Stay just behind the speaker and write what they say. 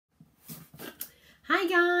Hi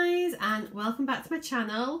guys, and welcome back to my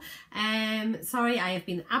channel. Sorry I have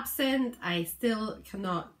been absent. I still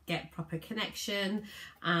cannot get proper connection,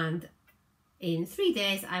 and in 3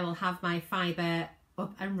 days I will have my fibre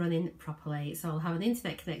up and running properly, so I'll have an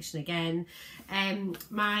internet connection again.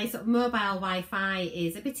 My sort of mobile Wi-Fi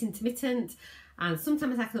is a bit intermittent, and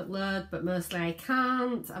sometimes I can upload but mostly I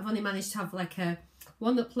can't. I've only managed to have like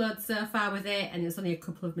one upload so far with it, and it's only a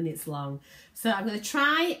couple of minutes long. So I'm going to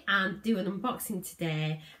try and do an unboxing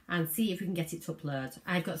today and see if we can get it to upload.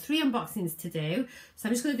 I've got 3 unboxings to do, so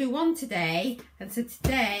I'm just going to do one today. And so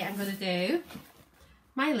today I'm going to do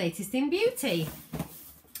my latest in beauty.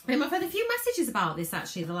 I've had a few messages about this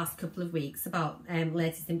actually the last couple of weeks about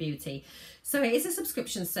latest in beauty. So it is a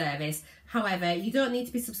subscription service. However, you don't need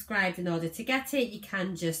to be subscribed in order to get it. You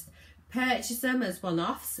can just purchase them as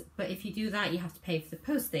one-offs, but if you do that you have to pay for the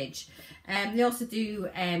postage. They also do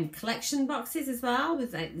collection boxes as well,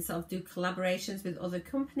 with they sort of do collaborations with other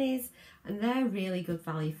companies, and they're really good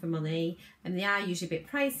value for money, and they are usually a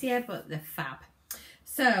bit pricier, but they're fab.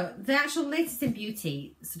 So the actual latest in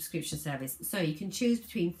beauty subscription service, so you can choose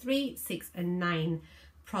between 3, 6 and 9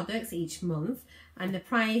 products each month, and the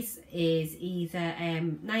price is either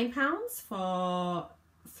 £9 for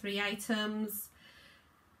 3 items,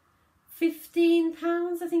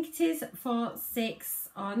 £15 I think it is for 6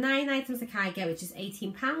 or 9 items I can't get, which is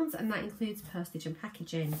 £18, and that includes postage and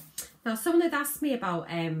packaging. Now someone had asked me about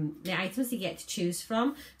the items you get to choose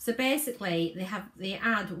from. So basically they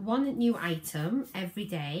add one new item every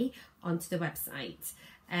day onto the website.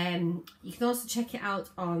 You can also check it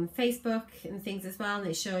out on Facebook and things as well,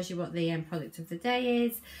 and it shows you what the product of the day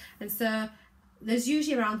is. And so there's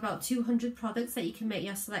usually around about 200 products that you can make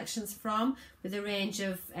your selections from, with a range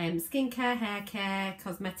of skincare, hair care,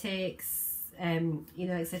 cosmetics, you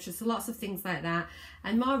know, etc. So lots of things like that.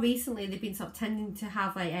 And more recently they've been sort of tending to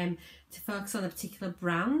have like to focus on a particular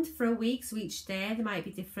brand for a week. So each day there might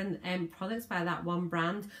be different products by that one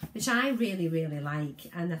brand, which I really like,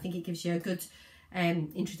 and I think it gives you a good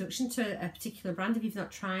introduction to a particular brand. If you've not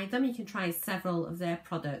tried them, you can try several of their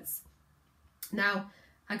products. Now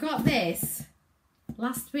I got this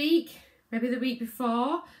last week, maybe the week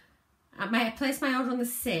before. I might have placed my order on the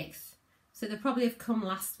 6th, so they probably have come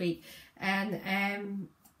last week, and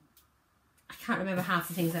I can't remember half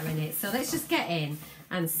the things that are in it, so let's just get in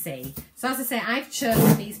and see. So as I say, I've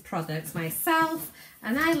chosen these products myself,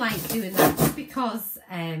 and I like doing that just because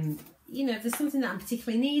you know, if there's something that I'm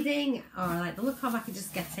particularly needing or I like the look of, I can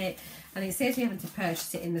just get it, and it saves me having to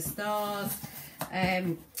purchase it in the stores.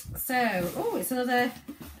 Oh, it's another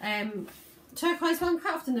turquoise one.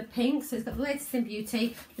 Quite often the pink, so it's got the latest in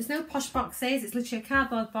beauty. There's no posh boxes, it's literally a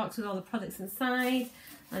cardboard box with all the products inside,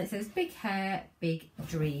 and it says big hair, big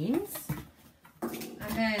dreams.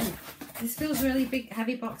 And then this feels really big,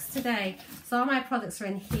 heavy box today, so all my products are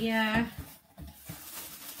in here.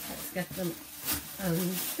 Let's get them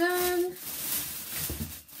undone.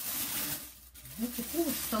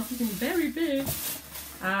 Oh, something very big,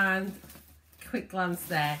 and quick glance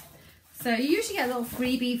there. So you usually get a little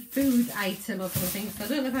freebie food item or something, so I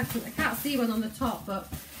don't know if I can't see one on the top, but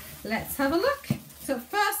let's have a look. So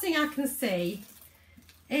first thing I can see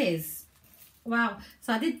is, wow,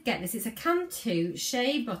 so I did get this. It's a Cantu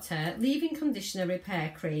Shea Butter Leave-In Conditioner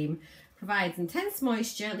Repair Cream. Provides intense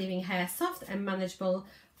moisture, leaving hair soft and manageable.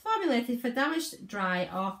 Formulated for damaged, dry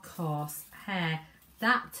or coarse hair.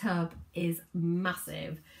 That tub is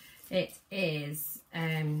massive. It is...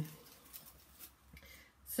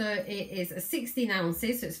 So it is a 16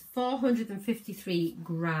 ounces, so it's 453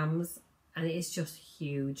 grams, and it is just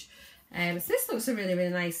huge. So this looks a really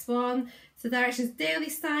nice one. So directions: daily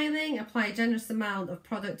styling, apply a generous amount of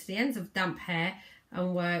product to the ends of damp hair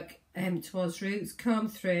and work towards roots, comb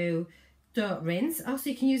through, don't rinse. Also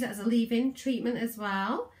you can use it as a leave-in treatment as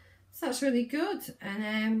well, so that's really good.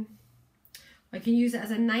 And I can use it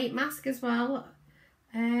as a night mask as well.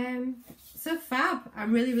 So fab.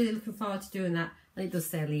 I'm really looking forward to doing that. And it does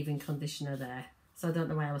say leave-in conditioner there, so I don't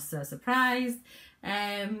know why I was so surprised.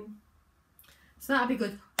 So that'll be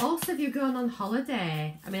good. Also, if you're going on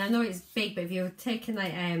holiday, I mean, I know it's big, but if you're taking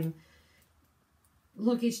like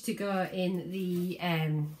luggage to go in the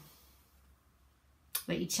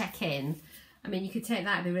like you check in, I mean, you could take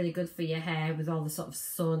that. It'd be really good for your hair with all the sort of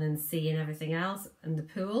sun and sea and everything else, and the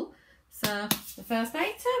pool. So the first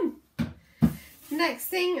item. Next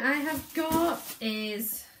thing I have got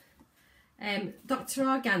is Dr.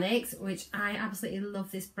 Organics, which I absolutely love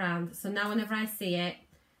this brand. So now whenever I see it,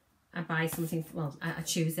 I buy something, well, I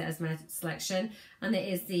choose it as my selection. And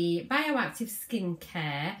it is the Bioactive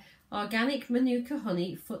Skincare Organic Manuka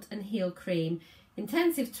Honey Foot and Heel Cream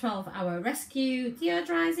Intensive 12-hour rescue,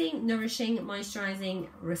 deodorizing, nourishing, moisturizing,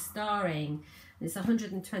 restoring. It's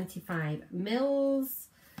 125 mils.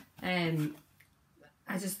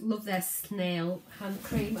 I just love their snail hand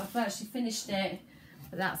cream. I've actually finished it,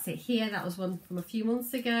 but that's it here. That was one from a few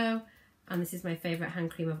months ago, and this is my favourite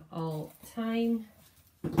hand cream of all time.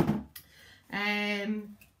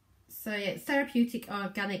 So yeah, therapeutic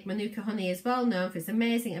organic Manuka honey is well known for its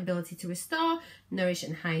amazing ability to restore, nourish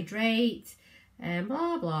and hydrate.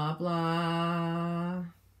 Blah blah blah.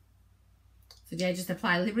 So yeah, just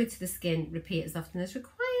apply liberally to the skin, repeat as often as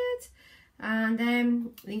required. And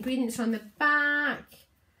the ingredients are on the back.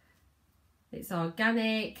 It's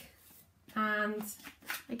organic and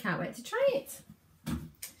I can't wait to try it.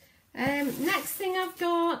 Next thing I've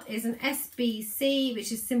got is an SBC,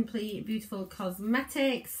 which is Simply Beautiful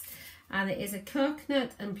Cosmetics, and it is a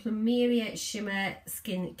coconut and plumeria shimmer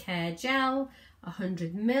skincare gel,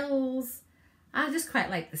 100 mils. I just quite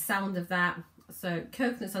like the sound of that. So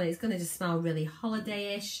coconuts on it, it's going to just smell really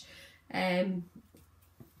holiday-ish.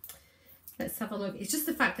 Let's have a look. It's just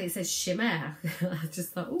the fact that it says shimmer. I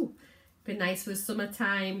just thought, oh, be nice for the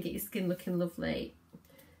summertime, get your skin looking lovely.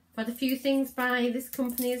 I've had a few things by this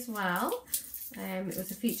company as well. It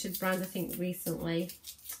was a featured brand, I think, recently.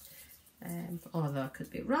 Although I could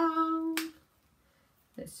be wrong.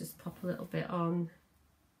 Let's just pop a little bit on.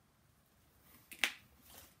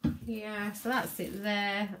 Yeah, so that's it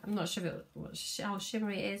there. I'm not sure how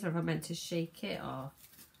shimmery it is, or if I meant to shake it, or...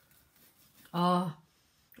 Oh,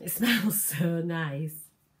 it smells so nice.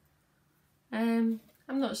 I'm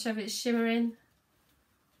not sure if it's shimmering.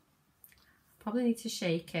 Probably need to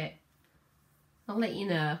shake it. I'll let you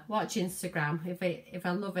know. Watch Instagram. If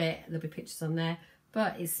I love it, there'll be pictures on there.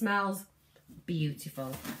 But it smells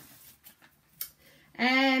beautiful.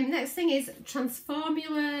 Next thing is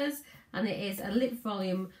Transformulas, and it is a lip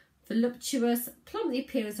volume voluptuous. Plump the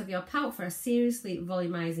appearance of your pout for a seriously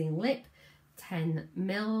volumizing lip. 10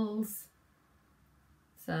 mils.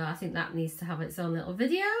 So I think that needs to have its own little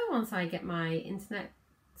video once I get my internet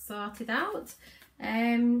sorted out.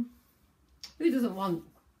 Who doesn't want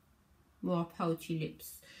more pouty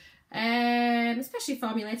lips? Especially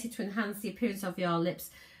formulated to enhance the appearance of your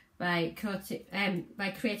lips by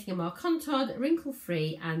creating a more contoured,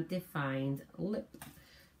 wrinkle-free and defined lip.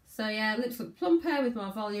 So yeah, lips look plumper with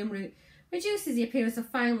more volume, reduces the appearance of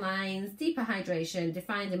fine lines, deeper hydration,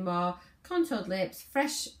 defined and more contoured lips,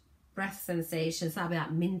 fresh breath sensations. That'll be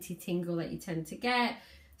that minty tingle that you tend to get.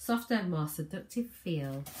 Softer, more seductive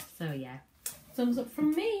feel. So yeah, thumbs up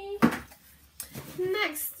from me.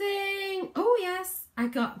 Next thing, oh yes, I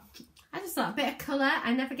just thought a bit of colour.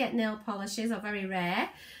 I never get nail polishes, or very rare,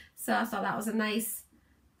 so I thought that was a nice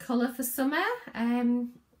colour for summer.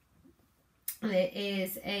 It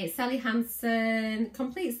is a Sally Hansen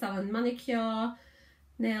Complete Salon Manicure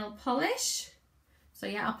nail polish. So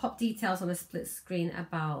yeah, I'll pop details on a split screen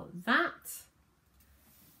about that.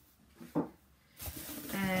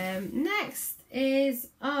 Next is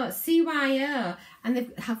CYO, and they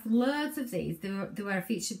have loads of these. They were a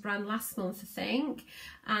featured brand last month, I think,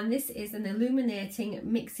 and this is an illuminating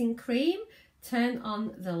mixing cream. Turn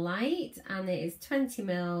on the light, and it is 20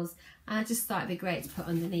 mils, and I just thought it'd be great to put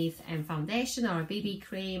underneath foundation or a BB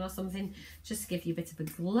cream or something, just to give you a bit of a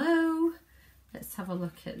glow. Let's have a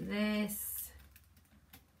look at this.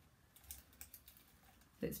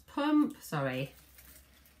 It's pump, sorry.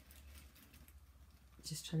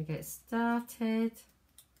 Just trying to get it started.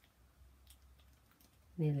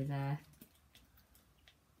 Nearly there.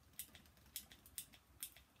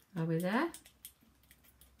 Are we there?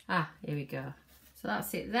 Ah, here we go. So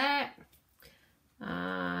that's it there.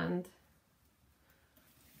 And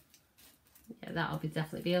yeah, that'll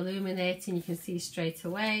definitely be illuminating. You can see straight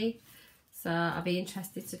away. So I'll be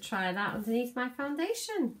interested to try that underneath my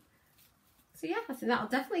foundation. So yeah, I think that'll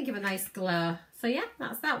definitely give a nice glow. So yeah,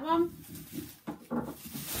 that's that one.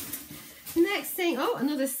 Next thing, oh,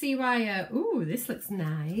 another CYO. Ooh, this looks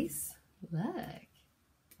nice. Look.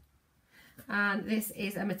 And this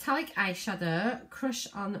is a metallic eyeshadow, Crush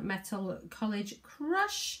on Metal College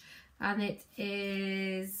Crush. And it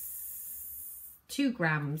is 2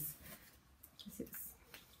 grams.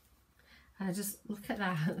 And just look at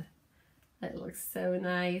that. It looks so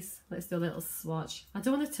nice. Let's do a little swatch. I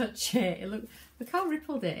don't want to touch it. Look how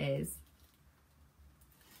rippled it is.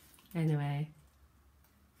 Anyway.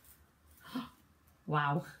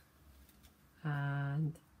 Wow.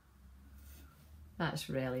 And that's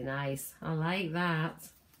really nice. I like that.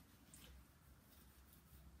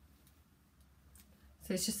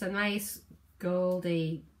 So it's just a nice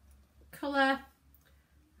goldy colour.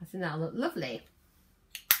 I think that'll look lovely.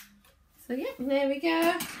 So yeah, there we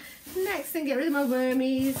go. Next thing, get rid of my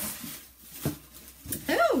wormies.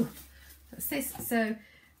 Oh, what's this? So,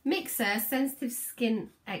 Mixer Sensitive Skin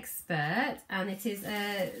Expert, and it is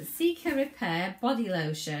a Cica Repair Body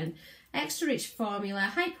Lotion, extra rich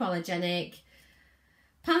formula, hypoallergenic,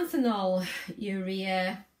 panthenol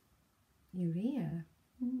urea.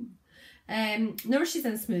 Nourishes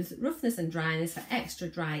and smooths roughness and dryness for extra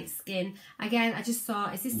dry skin. Again, I just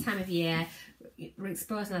thought it's this time of year, we're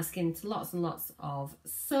exposing our skin to lots and lots of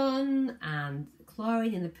sun and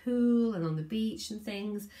chlorine in the pool and on the beach and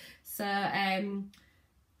things. So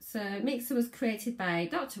Mixer was created by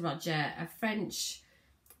Dr. Roger, a French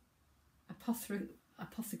apothecary,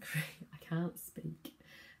 I can't speak,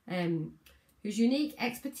 whose unique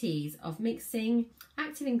expertise of mixing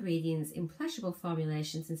active ingredients in pleasurable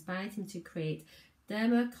formulations inspired him to create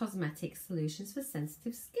dermocosmetic solutions for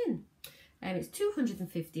sensitive skin. It's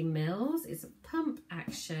 250 mils. It's a pump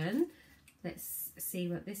action. Let's see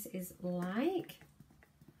what this is like.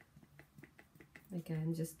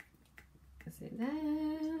 Again, just is it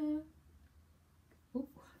there? Oh,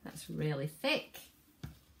 that's really thick.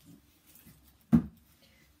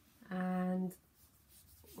 And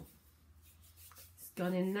it's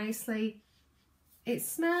gone in nicely. It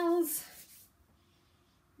smells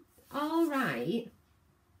all right.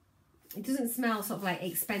 It doesn't smell sort of like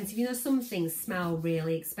expensive. You know, some things smell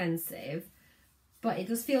really expensive, but it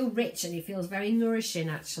does feel rich and it feels very nourishing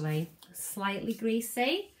actually. Slightly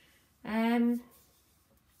greasy, but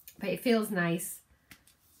it feels nice.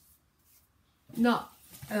 Not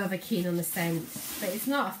over keen on the scent, but it's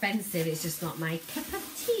not offensive, it's just not my cup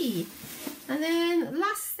of tea. And then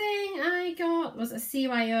last thing I got was a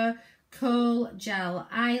CYO Kohl Gel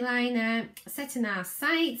Eyeliner set in our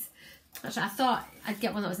site. Actually, I thought I'd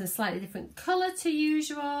get one that was in a slightly different colour to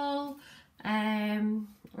usual,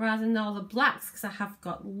 rather than all the blacks, because I have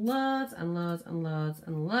got loads and loads and loads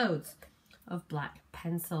and loads of black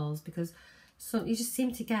pencils, because so you just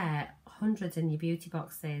seem to get hundreds in your beauty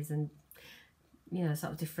boxes, and you know,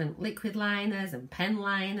 sort of different liquid liners and pen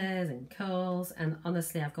liners and Kohls, and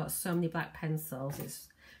honestly I've got so many black pencils, it's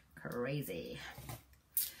crazy.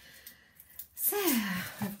 So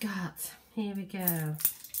I've got, here we go.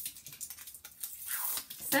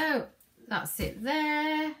 So that's it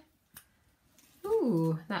there.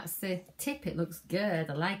 Ooh, that's the tip. It looks good.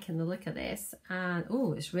 I'm liking the look of this. And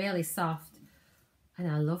oh, it's really soft. And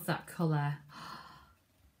I love that colour.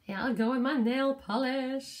 Yeah, I'll go with my nail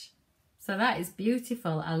polish. So that is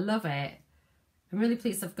beautiful. I love it. I'm really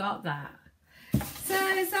pleased I've got that. So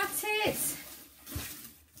is that it?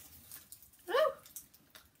 Oh,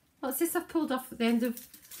 what's this I've pulled off at the end of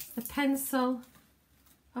the pencil?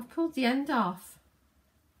 I've pulled the end off.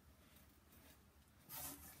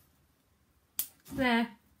 There.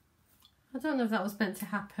 I don't know if that was meant to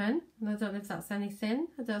happen, and I don't know if that's anything.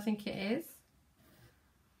 I don't think it is.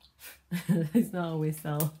 It's not always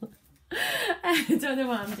so. I don't know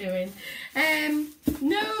what I'm doing.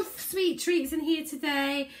 No sweet treats in here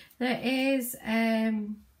today. There is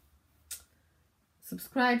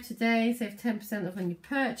subscribe today, save 10% off on your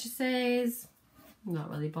purchases. I'm not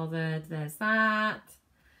really bothered. There's that.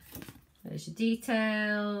 There's your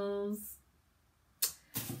details.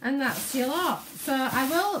 And that's your lot. So I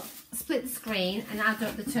will split the screen and add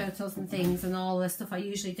up the totals and things and all the stuff I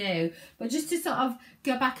usually do. But just to sort of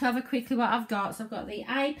go back over quickly what I've got. So I've got the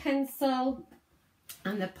eye pencil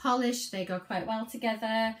and the polish. They go quite well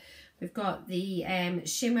together. We've got the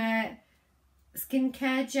shimmer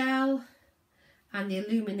skincare gel and the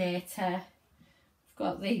illuminator. We've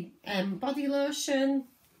got the body lotion,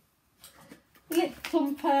 lip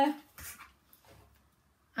plumper,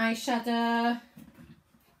 eyeshadow,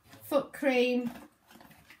 foot cream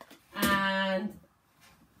and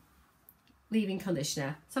leave-in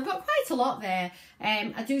conditioner. So I've got quite a lot there.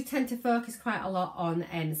 I do tend to focus quite a lot on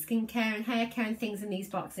skincare and hair care and things in these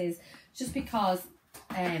boxes, just because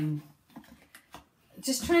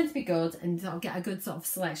just trying to be good and sort of get a good sort of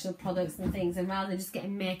selection of products and things, and rather than just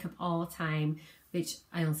getting makeup all the time, which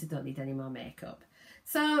I honestly don't need any more makeup.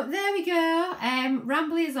 So there we go.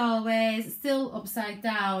 Rambly as always, still upside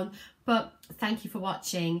down, but thank you for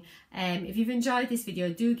watching. If you've enjoyed this video,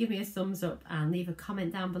 do give me a thumbs up and leave a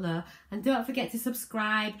comment down below, and don't forget to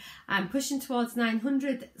subscribe. I'm pushing towards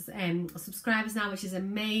 900 subscribers now, which is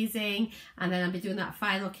amazing, and then I'll be doing that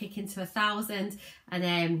final kick into 1,000, and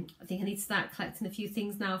I think I need to start collecting a few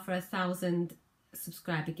things now for 1,000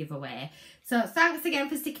 subscriber giveaway. So thanks again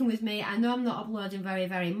for sticking with me. I know I'm not uploading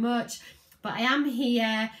very much, but I am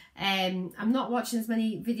here. I'm not watching as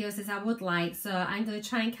many videos as I would like, so I'm going to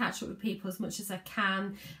try and catch up with people as much as I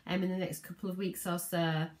can in the next couple of weeks or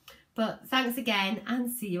so. But thanks again,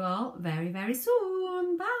 and see you all very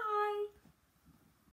soon. Bye.